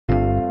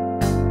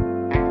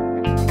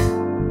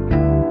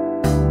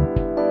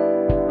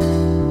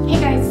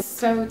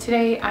So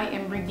today I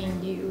am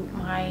bringing you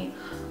my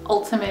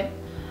ultimate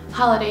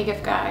holiday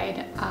gift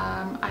guide.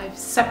 I've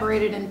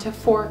separated into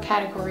 4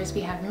 categories.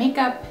 We have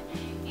makeup,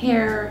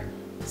 hair,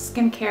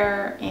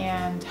 skincare,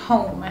 and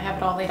home. I have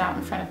it all laid out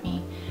in front of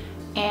me.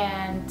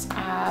 And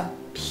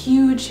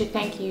huge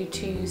thank you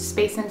to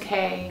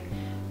SpaceNK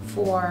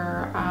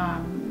for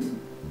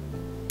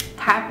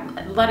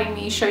letting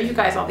me show you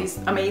guys all these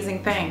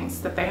amazing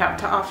things that they have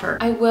to offer.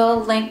 I will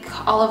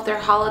link all of their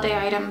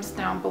holiday items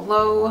down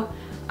below.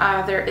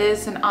 There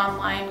is an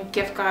online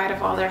gift guide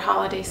of all their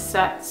holiday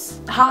sets.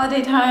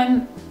 Holiday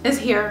time is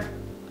here,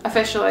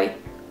 officially.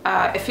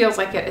 It feels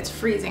like it's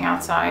freezing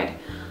outside.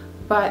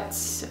 But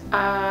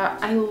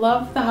I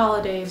love the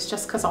holidays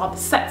just because all the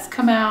sets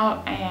come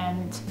out,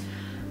 and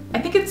I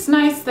think it's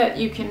nice that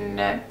you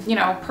can, you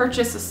know,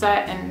 purchase a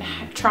set and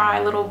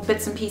try little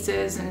bits and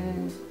pieces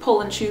and pull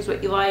and choose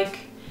what you like,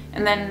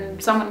 and then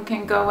someone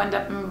can go end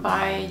up and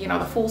buy, you know,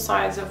 the full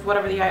size of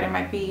whatever the item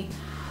might be.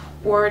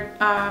 Or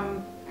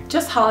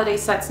just holiday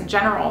sets in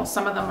general.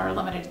 Some of them are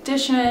limited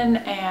edition,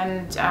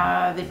 and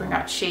they bring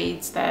out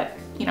shades that,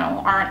 you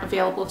know, aren't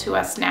available to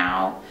us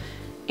now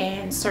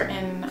in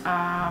certain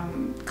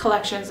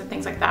collections and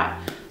things like that.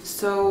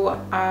 So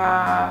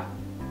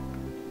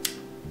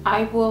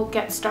I will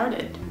get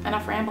started.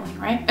 Enough rambling,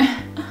 right?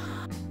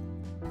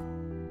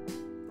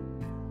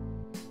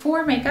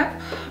 For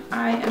makeup,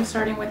 I am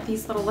starting with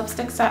these little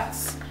lipstick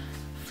sets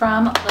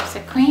from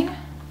Lipstick Queen,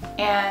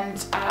 and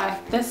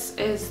this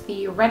is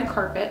the red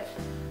carpet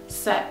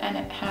set, and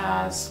it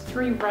has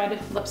 3 red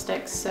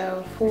lipsticks.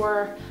 So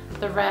for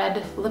the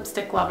red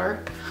lipstick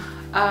lover,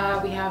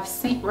 we have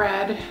Saint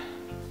Red,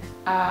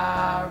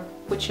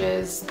 which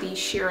is the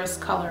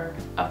sheerest color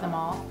of them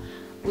all.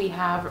 We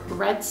have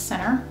Red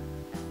Center,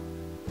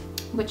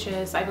 which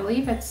is, I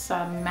believe it's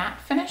a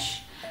matte finish.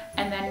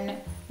 And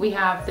then we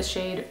have the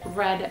shade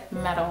Red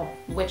Metal,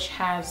 which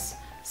has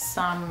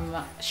some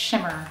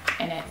shimmer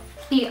in it.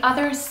 The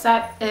other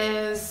set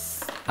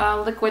is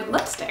a liquid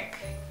lipstick.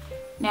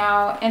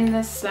 Now in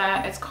this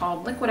set, it's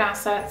called Liquid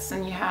Assets,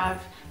 and you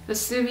have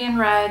Vesuvian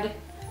Red,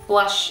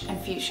 Blush, and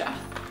Fuchsia.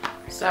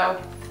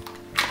 So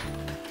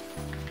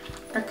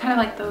they're kind of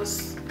like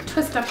those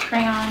twist up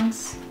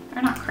crayons,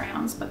 or not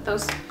crayons, but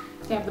those,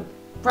 they have the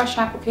brush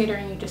applicator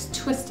and you just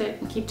twist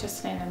it and keep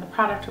twisting and the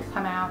product will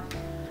come out.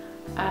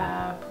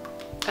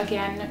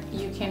 Again,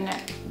 you can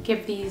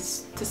give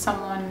these to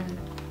someone,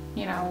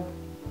 you know,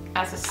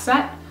 as a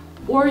set,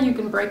 or you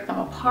can break them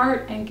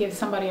apart and give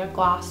somebody a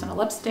gloss and a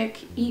lipstick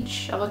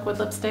each, a liquid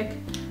lipstick.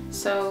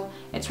 So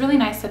it's really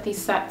nice that these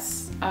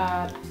sets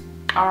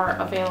are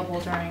available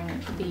during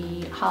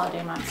the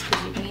holiday months,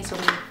 because you can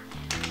easily,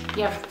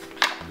 you have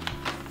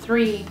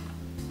 3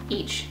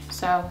 each,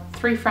 so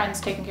 3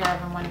 friends taken care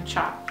of in one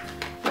shot,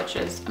 which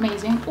is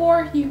amazing.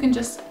 Or you can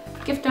just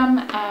gift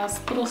them as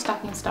little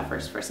stocking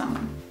stuffers for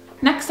someone.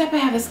 Next up, I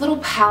have this little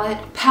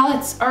palette.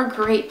 Palettes are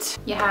great.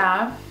 You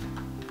have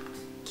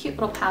a cute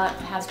little palette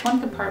that has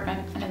 1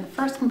 compartment, and in the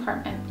first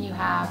compartment you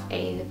have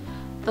the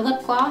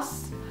lip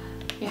gloss,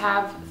 you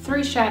have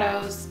 3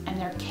 shadows and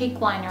their cake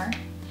liner,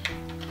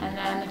 and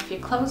then if you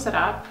close it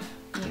up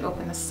and you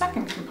open the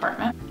second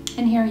compartment,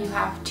 in here you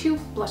have 2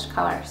 blush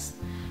colors.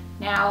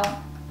 Now,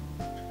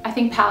 I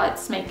think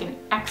palettes make an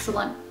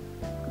excellent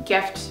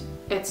gift.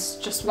 It's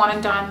just one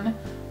and done.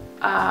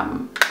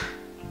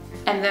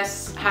 And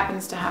this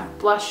happens to have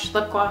blush,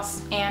 lip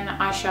gloss, and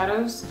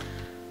eyeshadows,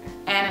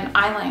 and an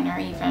eyeliner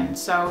even.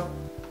 So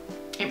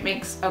it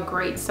makes a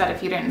great set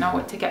if you didn't know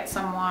what to get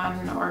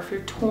someone, or if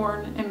you're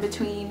torn in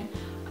between.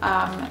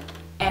 And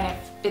if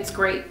it's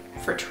great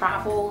for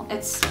travel.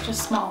 It's such a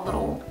small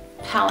little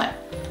palette.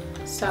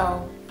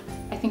 So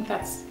I think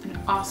that's an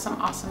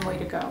awesome, awesome way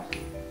to go.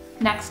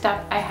 Next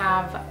up, I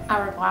have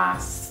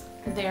Hourglass,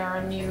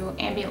 their new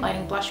ambient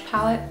lighting blush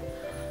palette.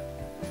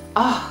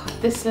 Oh,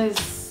 this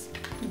is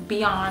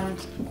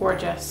beyond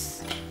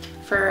gorgeous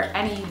for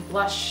any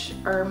blush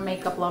or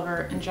makeup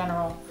lover in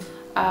general.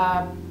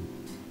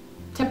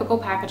 Typical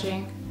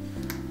packaging.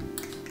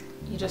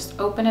 You just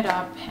open it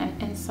up,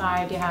 and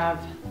inside you have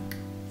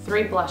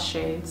 3 blush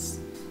shades.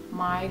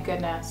 My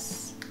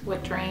goodness,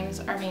 what dreams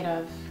are made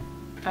of.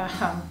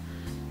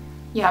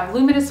 You have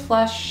Luminous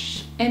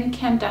Flush,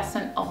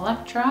 Incandescent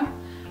Electra,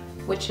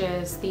 which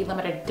is the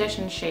limited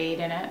edition shade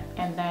in it,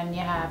 and then you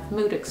have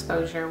Mood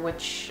Exposure,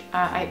 which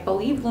I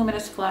believe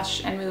Luminous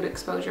Flush and Mood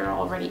Exposure are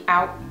already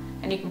out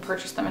and you can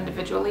purchase them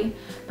individually,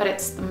 but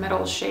it's the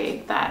middle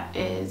shade that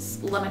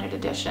is limited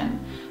edition.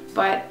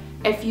 But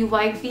if you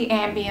like the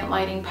ambient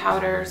lighting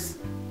powders,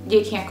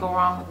 you can't go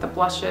wrong with the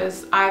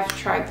blushes. I've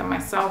tried them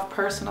myself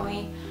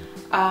personally.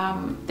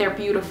 They're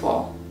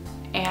beautiful,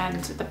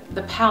 and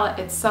the palette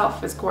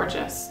itself is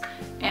gorgeous,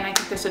 and I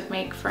think this would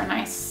make for a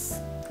nice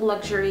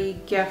luxury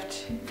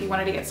gift if you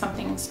wanted to get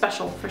something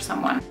special for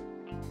someone.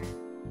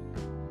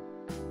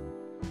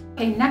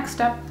 Okay,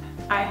 next up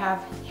I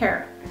have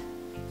hair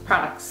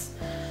products,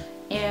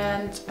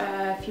 and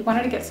if you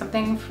wanted to get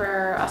something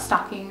for a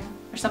stocking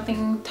or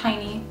something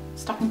tiny,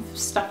 stocking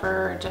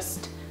stuffer, or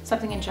just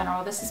something in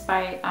general, this is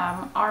by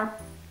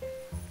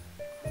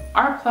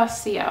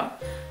R+CO.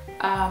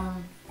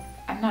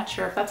 I'm not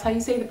sure if that's how you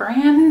say the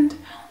brand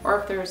or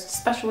if there's a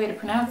special way to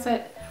pronounce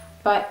it,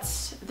 but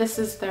this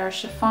is their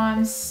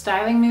chiffon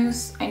styling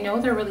mousse. I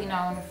know they're really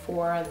known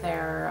for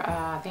their,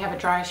 they have a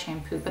dry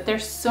shampoo, but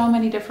there's so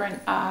many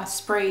different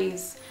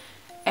sprays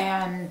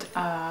and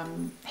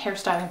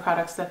hairstyling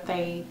products that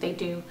they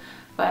do,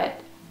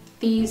 but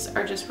these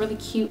are just really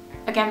cute.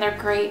 Again, they're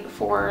great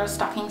for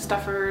stocking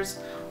stuffers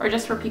or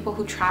just for people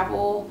who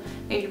travel.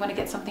 Maybe you want to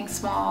get something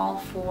small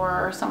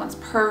for someone's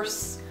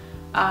purse.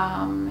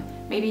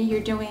 Maybe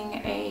you're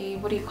doing a,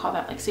 what do you call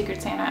that, like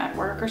Secret Santa at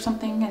work or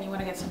something, and you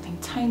want to get something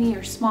tiny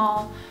or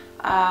small.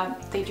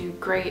 They do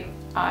great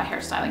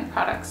hairstyling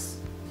products.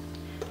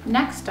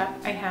 Next up,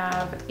 I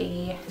have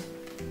a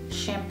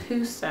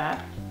shampoo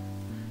set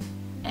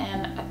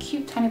and a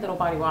cute tiny little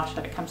body wash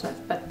that it comes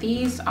with, but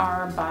these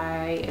are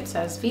by, it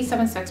says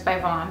V76 by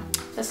Vaughn.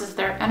 This is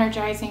their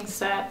energizing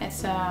set.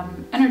 It's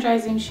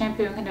energizing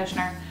shampoo and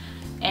conditioner,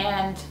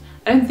 and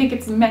I don't think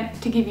it's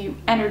meant to give you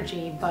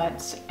energy,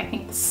 but I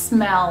think the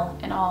smell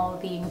and all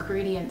the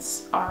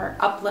ingredients are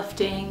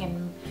uplifting,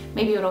 and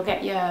maybe it'll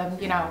get you,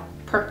 you know,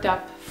 perked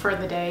up for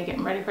the day,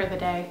 getting ready for the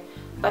day.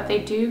 But they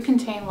do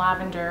contain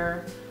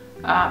lavender,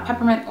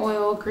 peppermint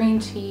oil, green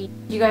tea.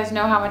 You guys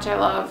know how much I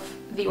love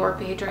the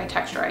Orpé Dry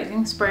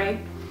Texturizing Spray,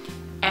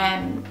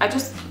 and I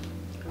just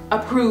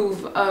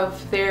approve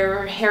of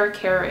their hair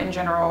care in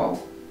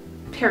general,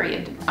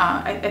 period.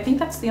 I think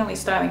that's the only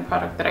styling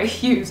product that I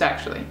use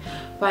actually,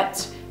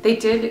 but they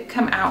did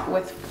come out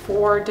with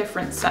 4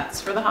 different sets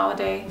for the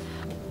holiday.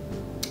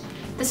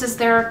 This is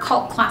their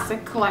Cult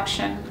Classic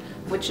collection,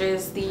 which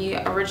is the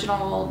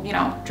original, you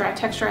know, dry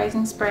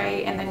texturizing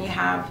spray, and then you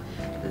have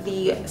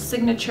the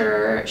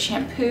signature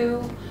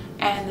shampoo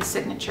and the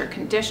signature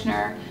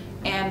conditioner,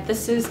 and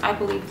this is, I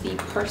believe, the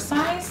purse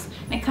size,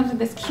 and it comes with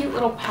this cute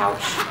little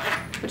pouch,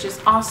 which is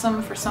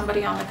awesome for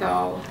somebody on the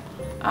go.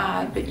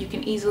 But you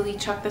can easily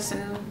chuck this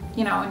in,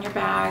 you know, in your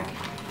bag.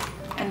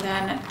 And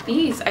then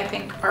these, I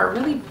think, are a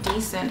really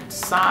decent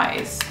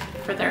size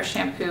for their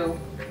shampoo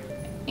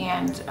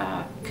and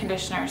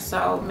conditioner.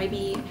 So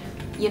maybe,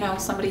 you know,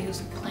 somebody who's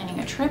planning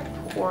a trip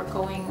or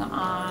going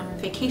on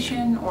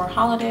vacation or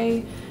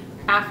holiday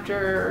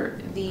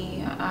after the,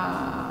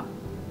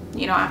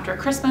 you know, after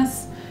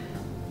Christmas,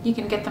 you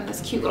can get them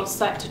this cute little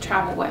set to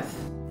travel with.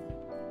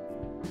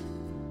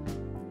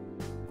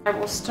 I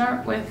will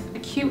start with a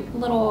cute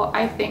little,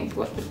 I think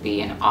what would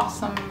be an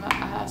awesome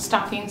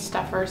stocking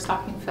stuffer,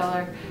 stocking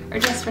filler, or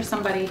just for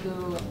somebody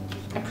who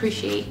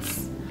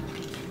appreciates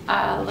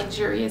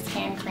luxurious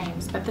hand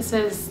creams. But this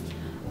is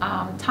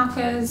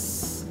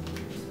Taka's,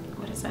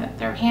 what is it,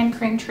 their hand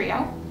cream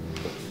trio.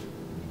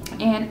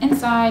 And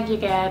inside you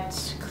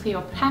get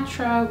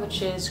Cleopatra,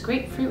 which is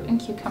grapefruit and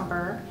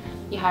cucumber.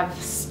 You have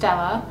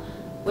Stella,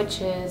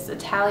 which is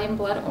Italian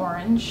blood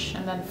orange,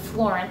 and then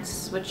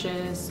Florence, which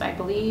is, I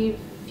believe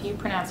you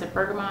pronounce it,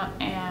 bergamot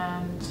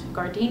and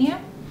gardenia.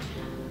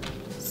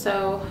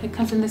 So it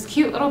comes in this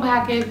cute little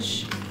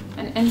package,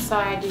 and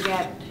inside you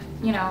get,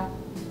 you know,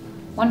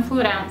 1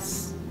 fluid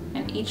ounce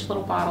in each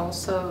little bottle,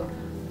 so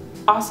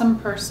awesome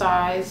purse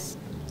size.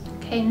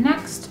 Okay,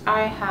 next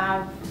I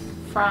have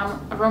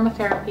from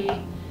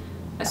Aromatherapy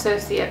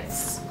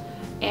Associates,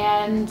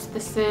 and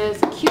this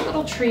is a cute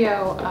little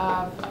trio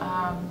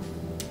of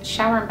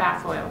shower and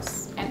bath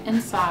oils, and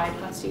inside,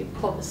 once you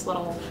pull this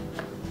little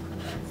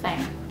thing,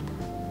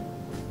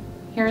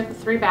 here are the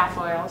 3 bath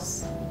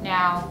oils.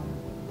 Now,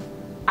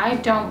 I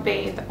don't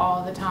bathe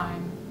all the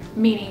time,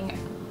 meaning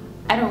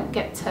I don't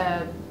get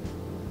to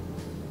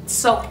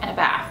soak in a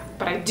bath,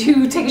 but I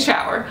do take a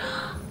shower.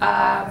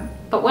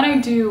 But when I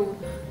do,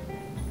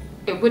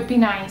 it would be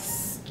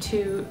nice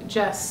to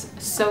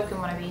just soak in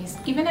one of these,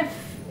 even if,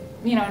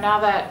 you know, now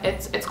that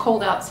it's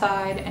cold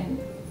outside and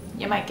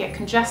you might get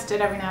congested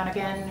every now and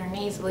again or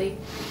nasally.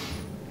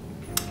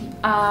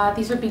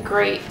 These would be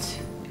great.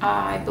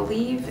 I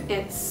believe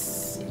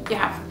it's,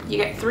 you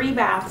get 3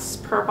 baths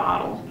per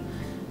bottle,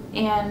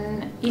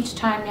 and each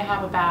time you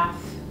have a bath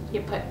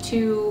you put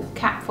 2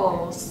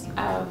 capfuls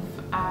of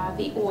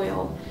the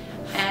oil,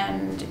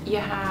 and you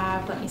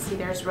have, let me see,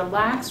 there's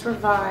Relax,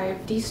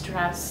 Revive,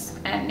 De-Stress,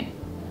 and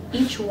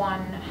each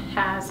one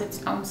has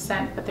its own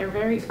scent, but they're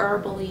very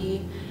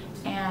herbally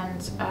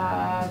and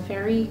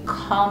very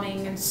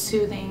calming and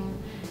soothing,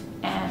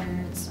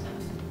 and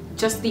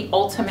just the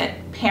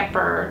ultimate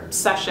pamper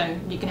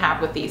session you can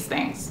have with these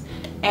things.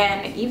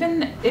 And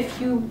even if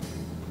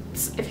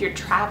you're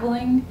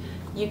traveling,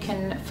 you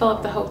can fill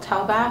up the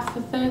hotel bath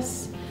with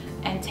this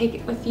and take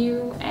it with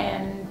you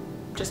and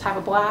just have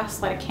a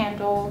blast, light a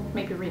candle,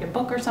 maybe read a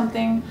book or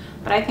something.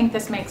 But I think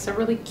this makes a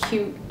really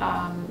cute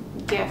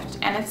gift,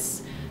 and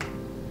it's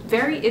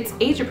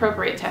age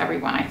appropriate to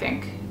everyone, I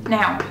think.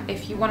 Now,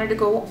 if you wanted to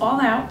go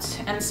all out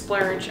and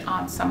splurge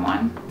on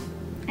someone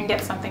and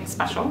get something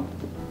special,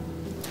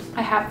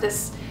 I have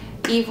this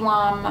Eve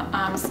Lom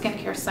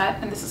skincare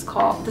set, and this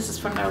is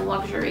from their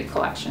luxury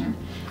collection.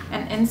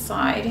 And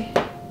inside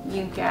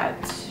you get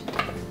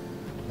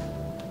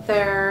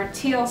their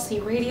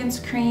TLC Radiance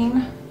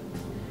Cream,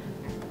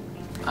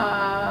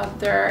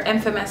 their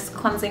infamous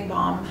cleansing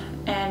balm,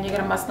 and you get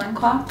a muslin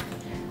cloth,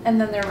 and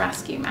then their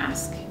rescue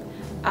mask.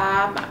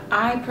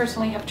 I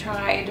personally have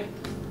tried,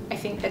 I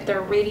think, at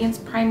their Radiance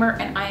Primer,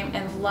 and I am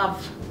in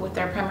love with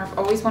their primer. I've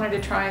always wanted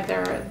to try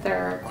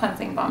their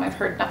cleansing balm. I've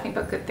heard nothing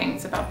but good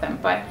things about them,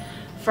 but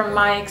from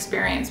my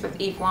experience with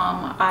Eve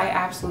Lom, I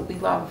absolutely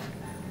love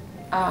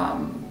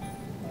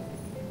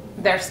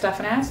their stuff.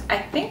 And I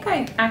think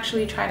I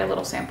actually tried a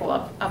little sample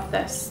of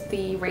this,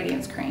 the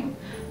Radiance Cream,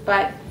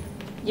 but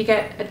you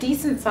get a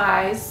decent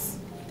size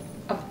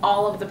of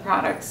all of the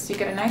products. You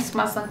get a nice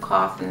muslin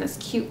cloth in this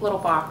cute little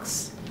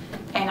box,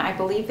 and I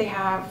believe they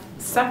have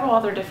several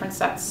other different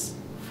sets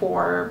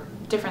for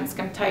different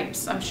skin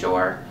types, I'm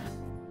sure.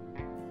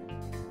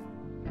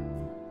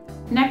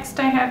 Next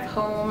I have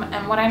home,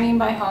 and what I mean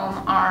by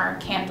home are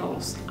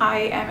candles. I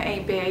am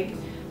a big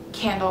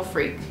candle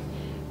freak,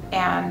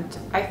 and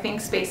I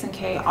think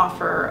SpaceNK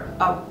offer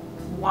a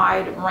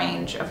wide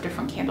range of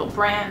different candle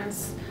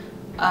brands,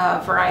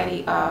 a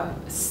variety of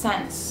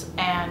scents,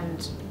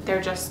 and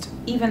they're just,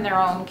 even their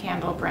own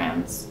candle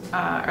brands,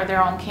 or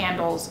their own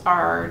candles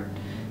are,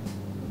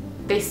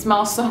 they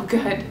smell so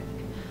good.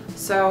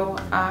 So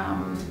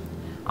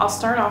I'll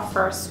start off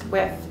first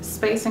with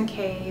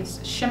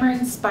SpaceNK's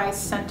Shimmering Spice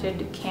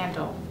Scented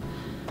Candle.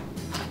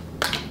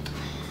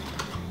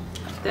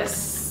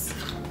 This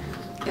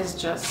is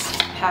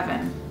just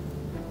heaven.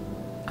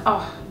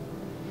 Oh,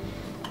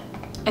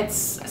 it's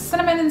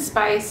cinnamon and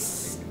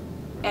spice,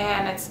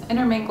 and it's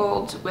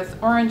intermingled with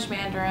orange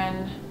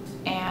mandarin,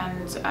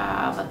 and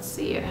let's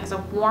see, it has a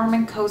warm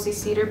and cozy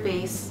cedar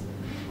base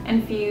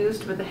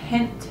infused with a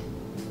hint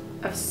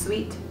of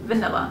sweet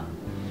vanilla.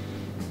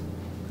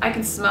 I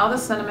can smell the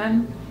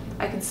cinnamon,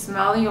 I can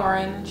smell the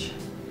orange,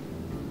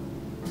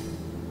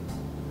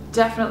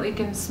 definitely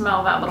can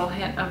smell that little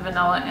hint of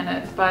vanilla in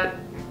it, but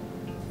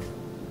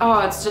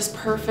oh, it's just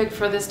perfect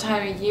for this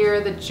time of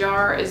year. The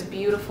jar is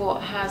beautiful.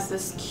 It has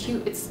this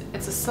cute, it's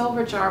a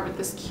silver jar with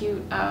this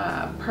cute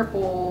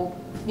purple,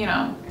 you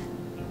know,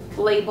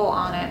 label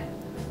on it,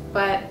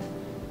 but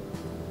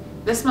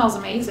this smells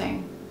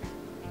amazing.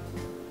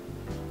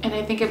 And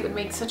I think it would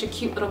make such a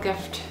cute little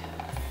gift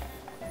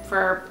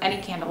for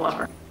any candle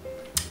lover.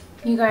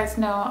 You guys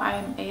know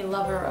I'm a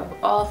lover of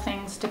all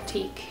things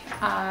Diptyque.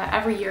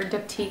 Every year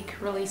Diptyque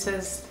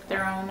releases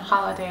their own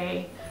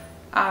holiday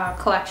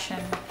collection,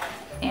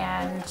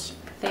 and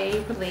they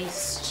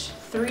released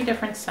 3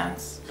 different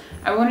scents.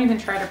 I won't even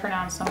try to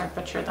pronounce them or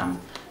butcher them,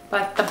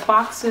 but the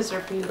boxes are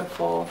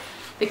beautiful.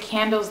 The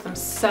candles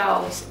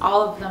themselves,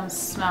 all of them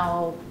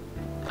smell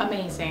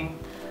amazing.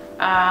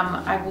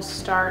 I will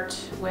start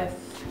with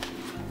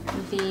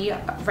the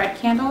red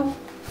candle,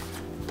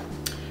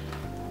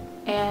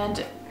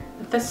 and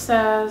this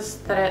says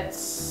that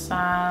it's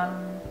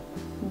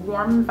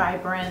warm and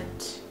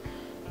vibrant.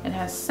 It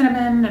has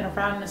cinnamon and a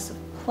roundness of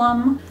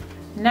plum.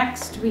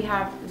 Next we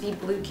have the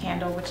blue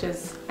candle, which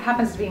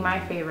happens to be my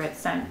favorite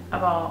scent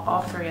of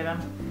all 3 of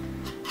them.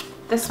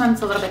 This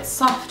one's a little bit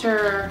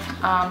softer,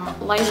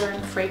 lighter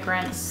in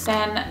fragrance.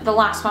 Then the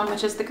last one,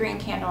 which is the green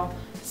candle,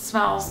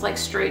 smells like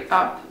straight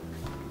up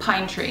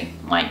pine tree.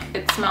 Like,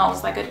 it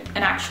smells like an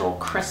actual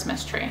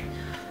Christmas tree.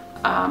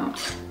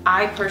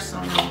 I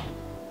personally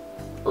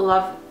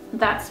love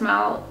that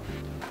smell.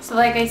 So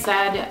like I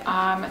said,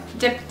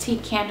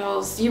 Diptyque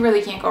candles, you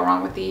really can't go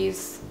wrong with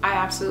these. I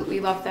absolutely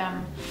love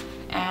them,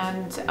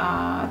 and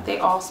they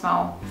all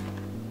smell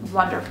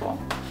wonderful.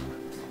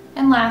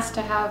 And last,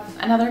 I have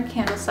another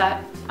candle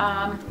set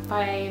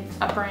by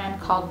a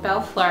brand called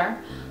Belle Fleur.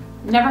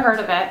 Never heard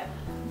of it,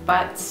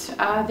 but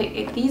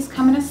these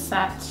come in a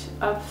set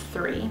of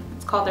 3.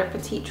 It's called their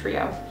Petite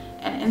Trio,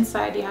 and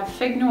inside you have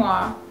Fig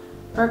Noir,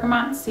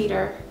 Bergamot and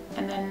Cedar,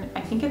 and then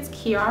I think it's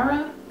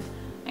Chiara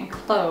and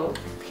Clove,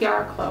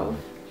 Chiara Clove.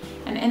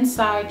 And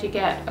inside you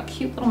get a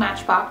cute little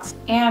matchbox,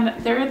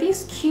 and there are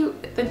these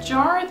cute, the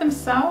jar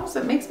themselves,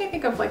 it makes me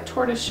think of like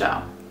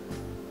tortoiseshell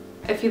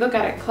if you look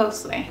at it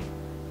closely,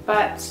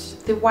 but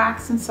the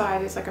wax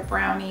inside is like a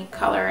brownie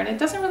color, and it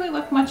doesn't really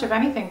look much of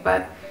anything,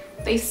 but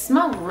they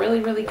smell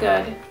really, really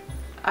good.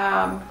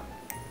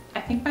 I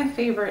think my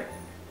favorite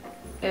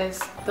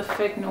is the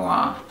Fig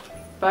Noir,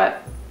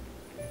 but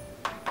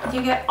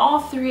you get all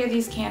 3 of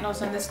these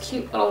candles in this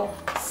cute little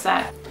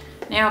set.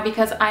 Now,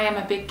 because I am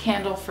a big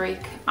candle freak,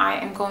 I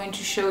am going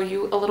to show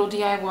you a little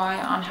DIY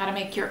on how to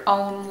make your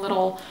own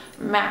little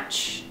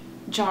match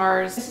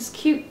jars. This is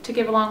cute to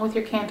give along with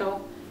your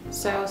candle,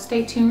 so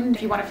stay tuned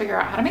if you want to figure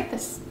out how to make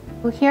this.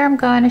 Well, here I'm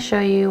going to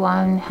show you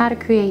on how to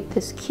create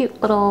this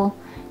cute little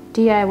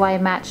DIY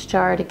match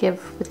jar to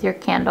give with your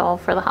candle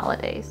for the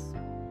holidays.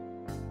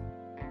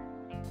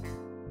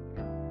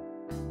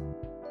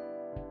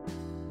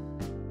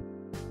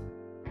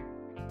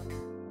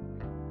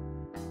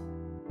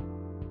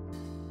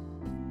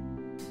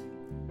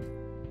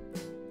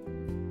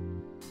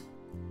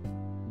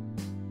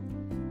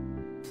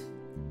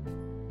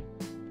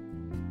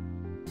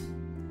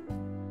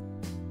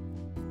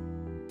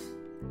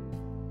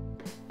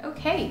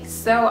 Okay,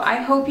 so I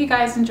hope you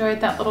guys enjoyed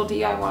that little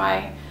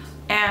DIY,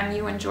 and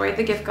you enjoyed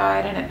the gift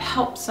guide and it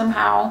helped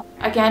somehow,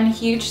 again,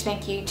 huge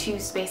thank you to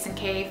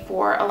SpaceNK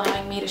for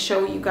allowing me to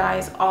show you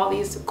guys all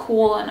these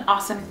cool and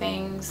awesome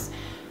things.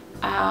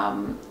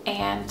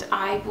 And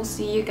I will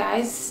see you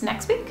guys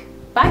next week.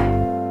 Bye.